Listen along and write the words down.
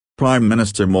Prime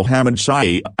Minister Mohammed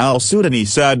Shia Al-Sudani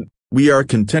said, "We are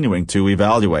continuing to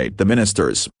evaluate the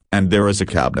ministers, and there is a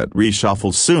cabinet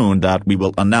reshuffle soon that we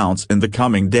will announce in the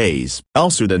coming days."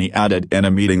 Al-Sudani added in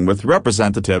a meeting with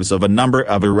representatives of a number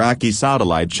of Iraqi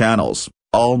satellite channels,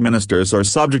 "All ministers are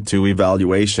subject to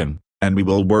evaluation, and we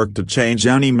will work to change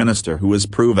any minister who has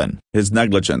proven his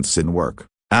negligence in work,"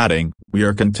 adding, "We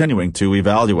are continuing to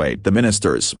evaluate the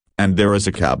ministers, and there is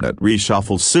a cabinet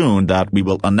reshuffle soon that we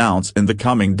will announce in the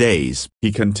coming days."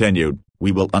 He continued,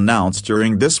 "We will announce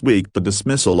during this week the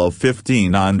dismissal of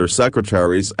 15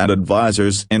 undersecretaries and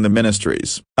advisors in the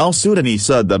ministries." Al-Sudani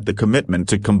said that the commitment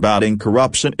to combating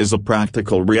corruption is a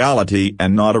practical reality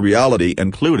and not a reality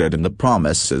included in the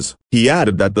promises. He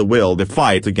added that the will to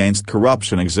fight against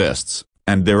corruption exists,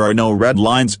 and there are no red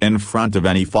lines in front of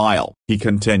any file. He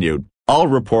continued, "All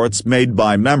reports made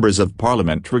by members of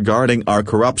parliament regarding our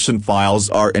corruption files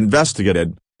are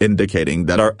investigated, indicating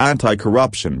that our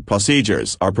anti-corruption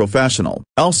procedures are professional."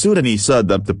 Al-Sudani said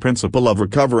that the principle of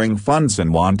recovering funds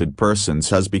in wanted persons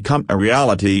has become a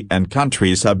reality and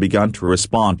countries have begun to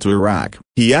respond to Iraq.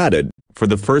 He added, "For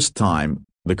the first time,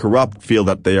 the corrupt feel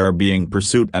that they are being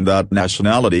pursued and that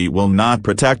nationality will not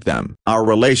protect them. Our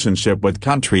relationship with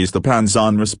countries depends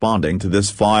on responding to this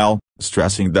file,"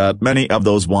 stressing that many of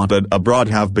those wanted abroad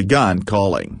have begun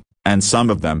calling, and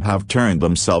some of them have turned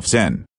themselves in.